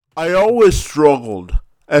I always struggled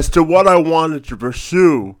as to what I wanted to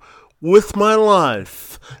pursue with my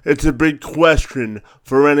life. It's a big question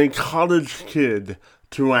for any college kid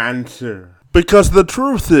to answer. Because the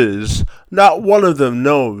truth is, not one of them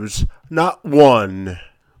knows, not one.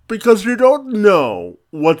 Because you don't know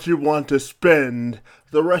what you want to spend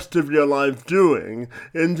the rest of your life doing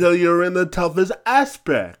until you're in the toughest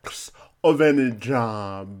aspects of any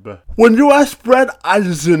job. When you ask Brett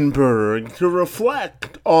Eisenberg to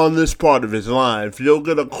reflect on this part of his life, you'll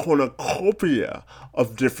get a cornucopia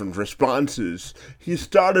of different responses. He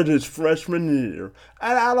started his freshman year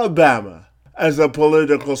at Alabama as a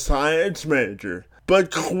political science major,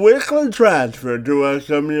 but quickly transferred to a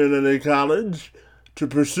community college to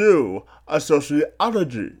pursue a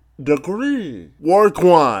sociology degree.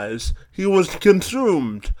 Work-wise, he was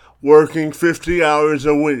consumed working 50 hours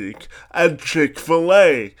a week at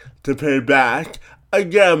Chick-fil-A to pay back a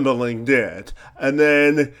gambling debt, and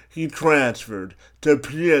then he transferred to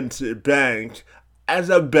PNC Bank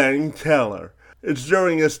as a bank teller. It's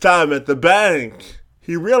during his time at the bank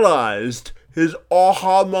he realized his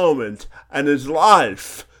aha moment and his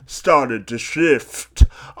life started to shift.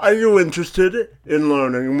 Are you interested in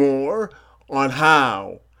learning more on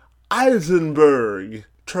how Eisenberg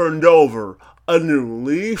turned over a new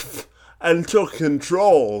leaf and took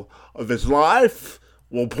control of his life?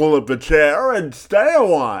 We'll pull up a chair and stay a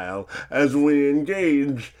while as we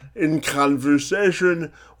engage in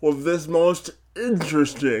conversation with this most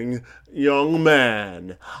interesting young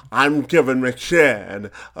man. I'm Kevin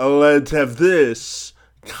McShann. Let's have this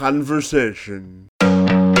conversation.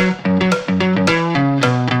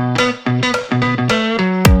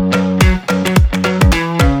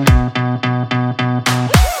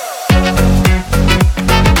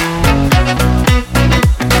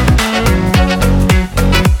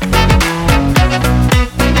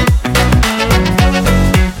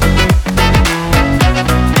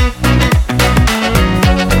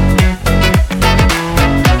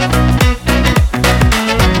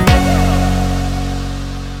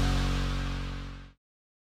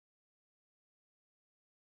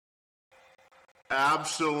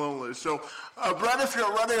 Absolutely. So, Brett, if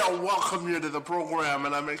you're ready, I'll welcome you to the program,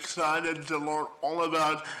 and I'm excited to learn all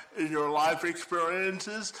about your life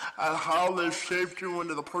experiences and how they've shaped you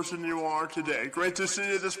into the person you are today. Great to see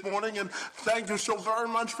you this morning, and thank you so very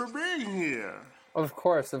much for being here. Of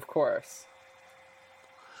course, of course.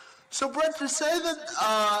 So, Brett, to say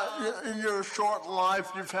that in your short life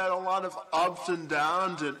you've had a lot of ups and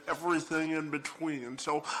downs and everything in between.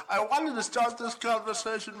 So, I wanted to start this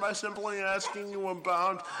conversation by simply asking you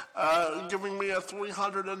about giving me a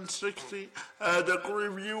 360 degree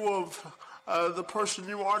view of the person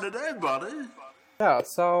you are today, buddy. Yeah,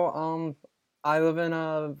 I live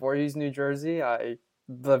in Voorhees, New Jersey. I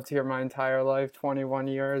lived here my entire life, 21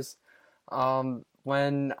 years.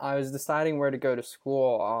 When I was deciding where to go to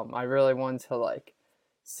school, I really wanted to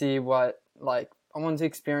see what I wanted to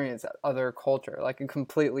experience other culture, like a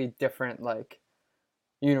completely different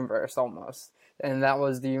universe almost. And that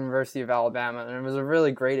was the University of Alabama, and it was a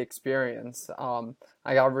really great experience.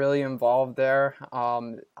 I got really involved there.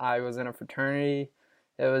 I was in a fraternity.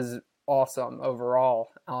 It was awesome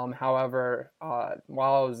overall. However,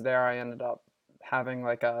 while I was there, I ended up having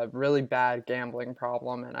a really bad gambling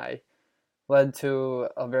problem, and I led to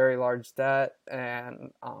a very large debt.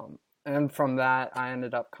 And from that, I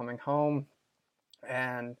ended up coming home,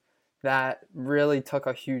 and that really took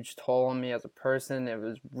a huge toll on me as a person. It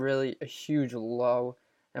was really a huge low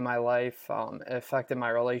in my life. It affected my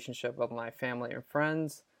relationship with my family and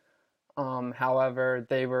friends. However,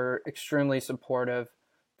 they were extremely supportive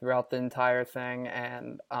throughout the entire thing,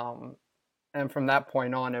 and from that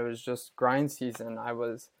point on, it was just grind season. I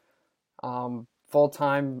was full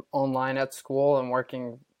time online at school and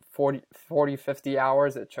working 50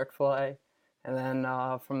 hours at Chick-fil-A, and then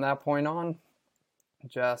from that point on,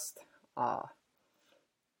 just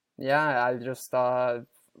yeah, I just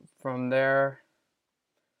from there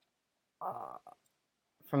uh,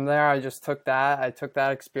 from there I just took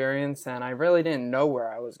that experience, and I really didn't know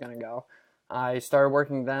where I was going to go. I started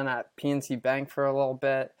working then at PNC Bank for a little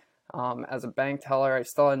bit as a bank teller. I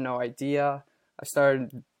still had no idea.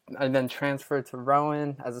 I then transferred to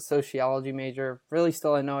Rowan as a sociology major. Really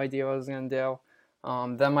still had no idea what I was going to do.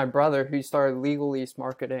 Then my brother, who started Legal East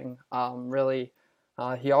Marketing,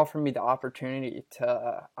 he offered me the opportunity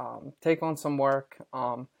to take on some work.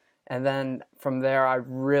 And then from there, I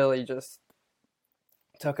really just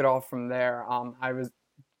took it all from there.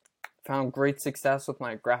 Found great success with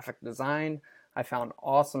my graphic design. I found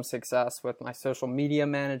awesome success with my social media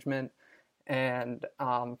management. And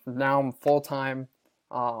now I'm full-time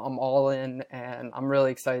I'm all in, and I'm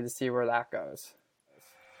really excited to see where that goes.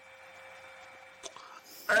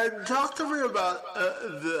 And talk to me about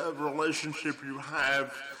the relationship you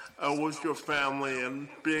have with your family and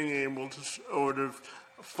being able to sort of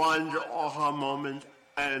find your aha moment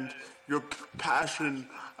and your passion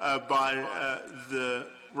by the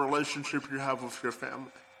relationship you have with your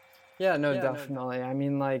family. Yeah, no, definitely. I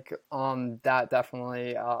mean, like, that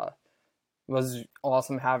definitely was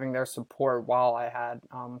awesome having their support while I had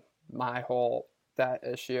my whole that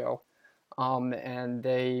issue. And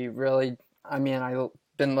they really, I mean, I've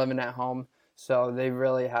been living at home, so they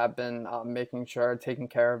really have been making sure, taking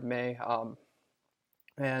care of me.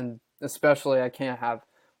 And especially, I can't have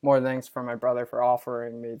more thanks for my brother for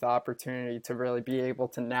offering me the opportunity to really be able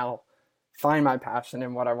to now find my passion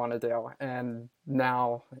in what I want to do. And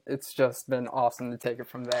now it's just been awesome to take it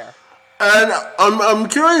from there. And I'm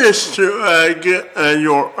curious to get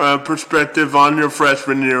your perspective on your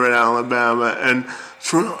freshman year at Alabama and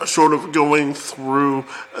sort of going through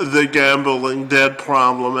the gambling debt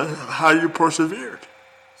problem and how you persevered.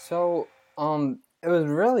 So, it was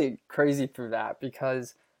really crazy through that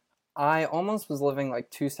because I almost was living like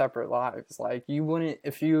two separate lives. Like you wouldn't,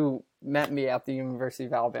 if you met me at the University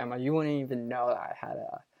of Alabama, you wouldn't even know that I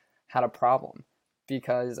had a problem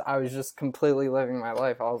because I was just completely living my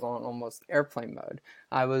life. I was on almost airplane mode.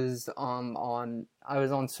 I was on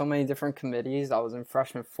so many different committees. I was in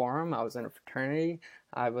freshman forum. I was in a fraternity.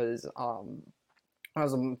 I was I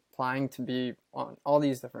was applying to be on all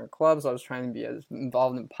these different clubs. I was trying to be as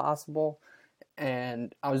involved as possible,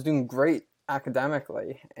 and I was doing great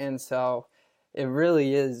academically. And so it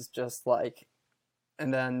really is just like,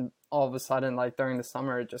 and then all of a sudden, like during the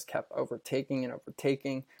summer, it just kept overtaking and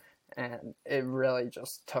overtaking. And it really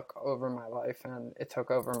just took over my life, and it took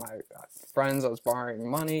over my friends. I was borrowing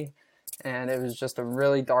money, and it was just a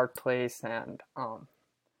really dark place. And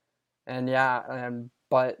yeah,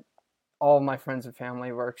 but all of my friends and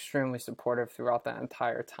family were extremely supportive throughout that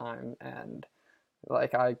entire time, and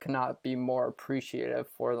like I could not be more appreciative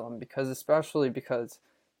for them because especially because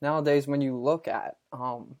nowadays when you look at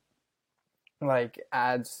like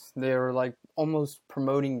ads, they're like almost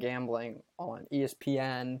promoting gambling on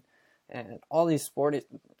ESPN and all these sports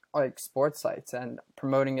sites and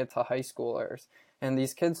promoting it to high schoolers, and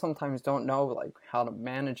these kids sometimes don't know like how to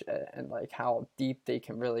manage it and like how deep they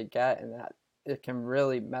can really get, and that it can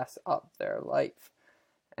really mess up their life.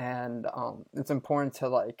 And it's important to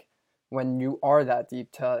like when you are that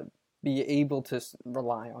deep to be able to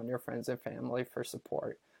rely on your friends and family for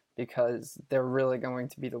support because they're really going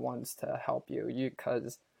to be the ones to help you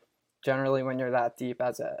because generally when you're that deep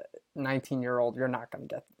as a 19-year-old you're not going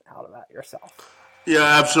to get out of that yourself.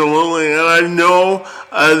 Yeah, absolutely. And I know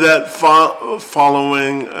that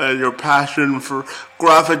following your passion for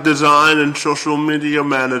graphic design and social media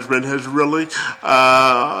management has really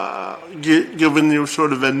given you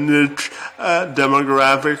sort of a niche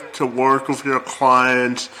demographic to work with your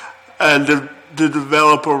clients and to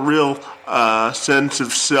develop a real sense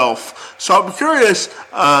of self. So I'm curious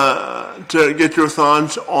to get your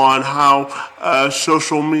thoughts on how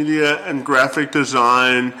social media and graphic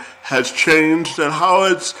design has changed and how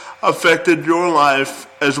it's affected your life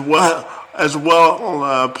as well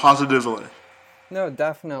positively. No,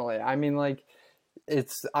 definitely. I mean, like,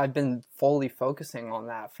 it's I've been fully focusing on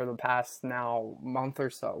that for the past now month or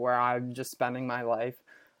so, where I'm just spending my life,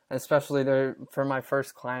 especially there for my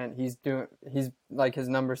first client. He's like his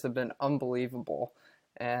numbers have been unbelievable,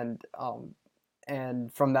 and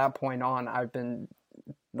from that point on, I've been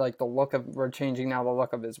like we're changing now the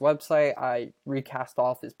look of his website. I recast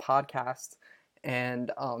all of his podcasts,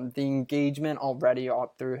 and the engagement already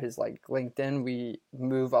up through his like LinkedIn, we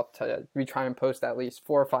try and post at least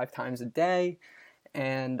 4 or 5 times a day,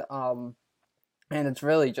 and it's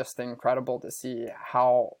really just incredible to see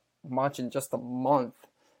how much in just a month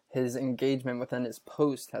his engagement within his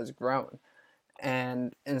post has grown,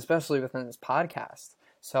 and especially within his podcast.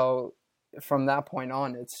 So from that point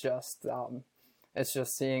on, it's just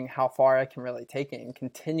seeing how far I can really take it and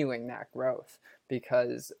continuing that growth.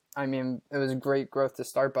 Because I mean, it was a great growth to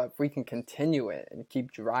start, but if we can continue it and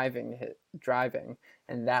keep driving,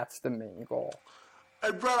 and that's the main goal. Hey,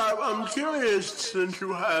 Brett, I'm curious since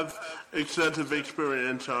you have extensive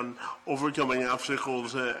experience on overcoming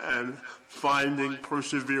obstacles and finding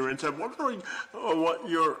perseverance. I'm wondering what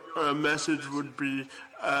your message would be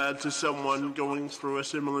to someone going through a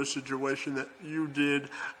similar situation that you did,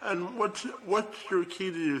 and what's your key,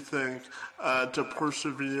 do you think, to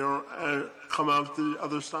persevere and come out the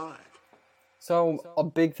other side? So a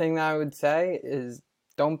big thing that I would say is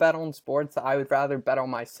don't bet on sports. I would rather bet on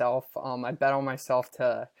myself. I bet on myself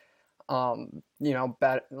to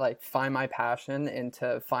like find my passion and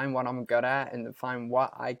to find what I'm good at and to find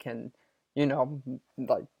what I can,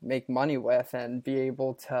 like make money with and be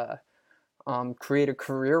able to create a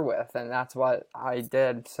career with. And that's what I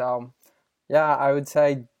did. So yeah, I would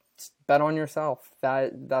say bet on yourself.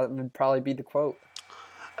 That would probably be the quote.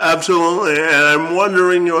 Absolutely, and I'm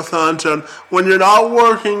wondering your thoughts on when you're not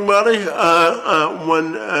working, buddy.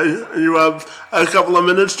 When you have a couple of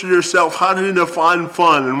minutes to yourself, how do you define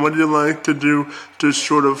fun, and what do you like to do to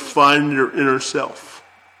sort of find your inner self?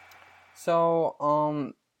 So,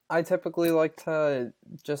 I typically like to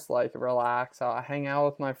just like relax, hang out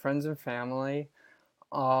with my friends and family.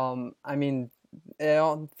 I mean,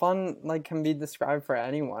 fun like can be described for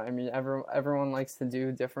anyone. I mean, everyone likes to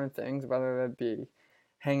do different things, whether it be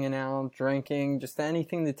hanging out, drinking, just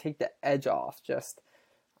anything to take the edge off. Just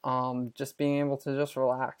being able to just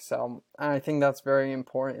relax. So I think that's very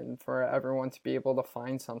important for everyone to be able to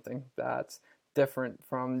find something that's different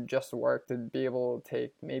from just work, to be able to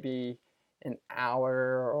take maybe an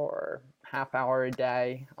hour or half hour a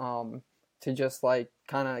day, to just like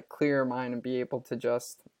kind of clear your mind and be able to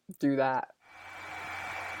just do that.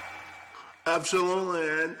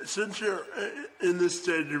 Absolutely, and since you're in this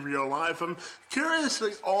stage of your life, I'm curious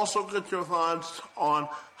to also get your thoughts on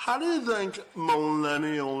how do you think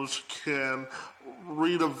millennials can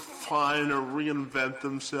redefine or reinvent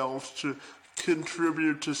themselves to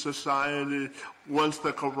contribute to society once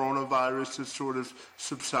the coronavirus has sort of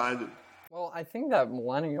subsided? Well, I think that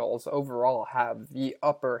millennials overall have the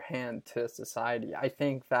upper hand to society. I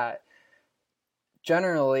think that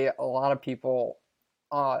generally a lot of people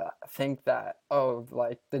think that, oh,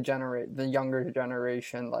 like the younger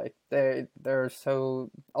generation, like they're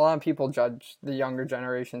so, a lot of people judge the younger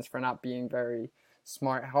generations for not being very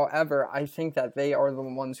smart. However, I think that they are the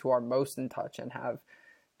ones who are most in touch and have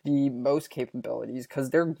the most capabilities because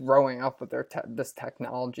they're growing up with this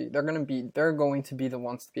technology. They're going to be the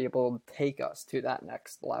ones to be able to take us to that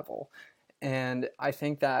next level. And I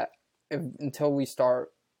think that until we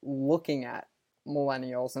start looking at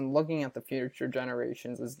millennials and looking at the future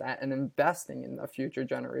generations as that and investing in the future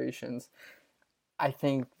generations, I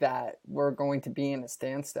think that we're going to be in a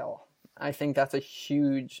standstill. I think that's a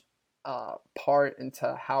huge part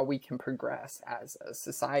into how we can progress as a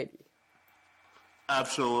society.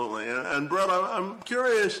 Absolutely. And Brett, I'm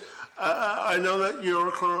curious. I know that you're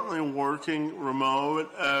currently working remote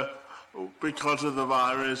because of the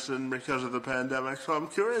virus and because of the pandemic. So I'm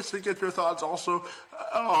curious to get your thoughts also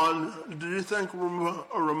on do you think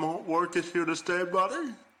remote work is here to stay,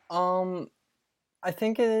 buddy? Um, I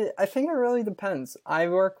think it really depends. I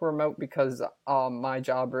work remote because my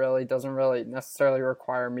job really doesn't really necessarily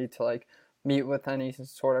require me to like meet with any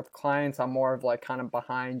sort of clients. I'm more of like kind of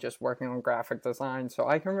behind just working on graphic design, so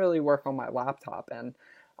I can really work on my laptop, and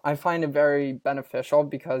I find it very beneficial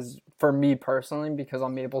because for me personally, because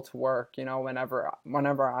I'm able to work,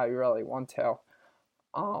 whenever I really want to.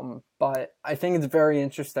 But I think it's very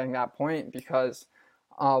interesting that point because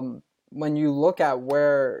when you look at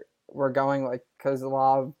where we're going, like, because a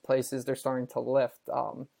lot of places they're starting to lift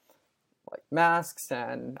like masks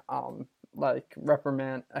and like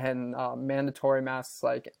reprimand and mandatory masks,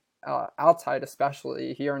 like outside,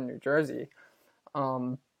 especially here in New Jersey,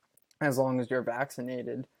 um, as long as you're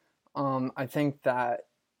vaccinated. I think that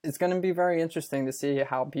it's going to be very interesting to see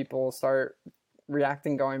how people start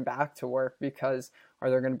reacting going back to work because are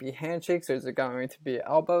there going to be handshakes? Is it going to be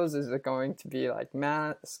elbows? Is it going to be like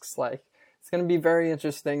masks? Like it's going to be very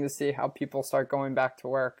interesting to see how people start going back to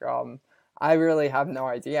work. I really have no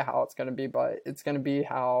idea how it's going to be, but it's going to be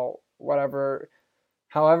how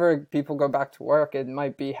however people go back to work, it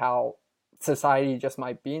might be how society just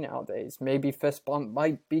might be nowadays. Maybe fist bump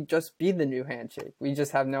might be just be the new handshake. We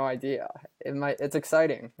just have no idea. It's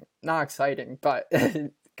exciting. Not exciting, but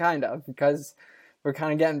kind of because we're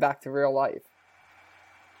kind of getting back to real life.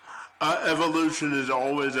 Evolution is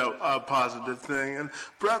always a positive thing. And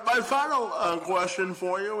Brett, my final question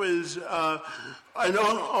for you is I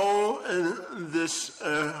know in this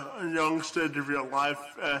young stage of your life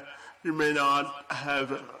you may not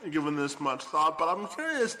have given this much thought, but I'm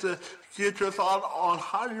curious to get your thought on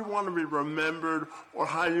how you want to be remembered or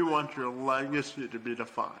how you want your legacy to be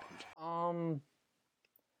defined. Um,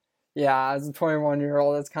 yeah, as a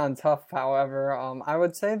 21-year-old, it's kind of tough. However, I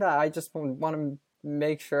would say that I just want to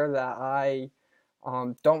make sure that I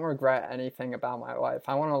don't regret anything about my life.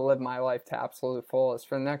 I want to live my life to absolute fullest.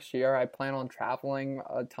 For the next year, I plan on traveling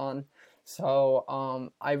a ton.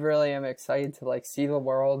 So I really am excited to like see the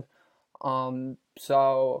world.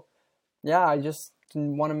 So yeah, I just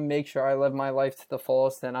want to make sure I live my life to the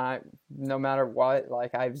fullest, and no matter what,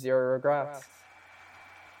 like I have zero regrets.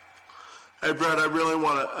 Hey, Brad, I really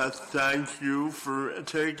want to thank you for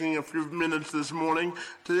taking a few minutes this morning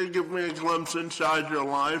to give me a glimpse inside your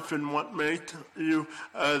life and what made you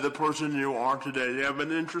the person you are today. You have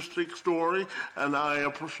an interesting story, and I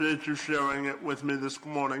appreciate you sharing it with me this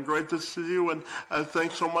morning. Great to see you, and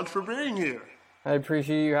thanks so much for being here. I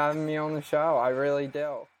appreciate you having me on the show. I really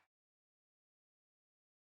do.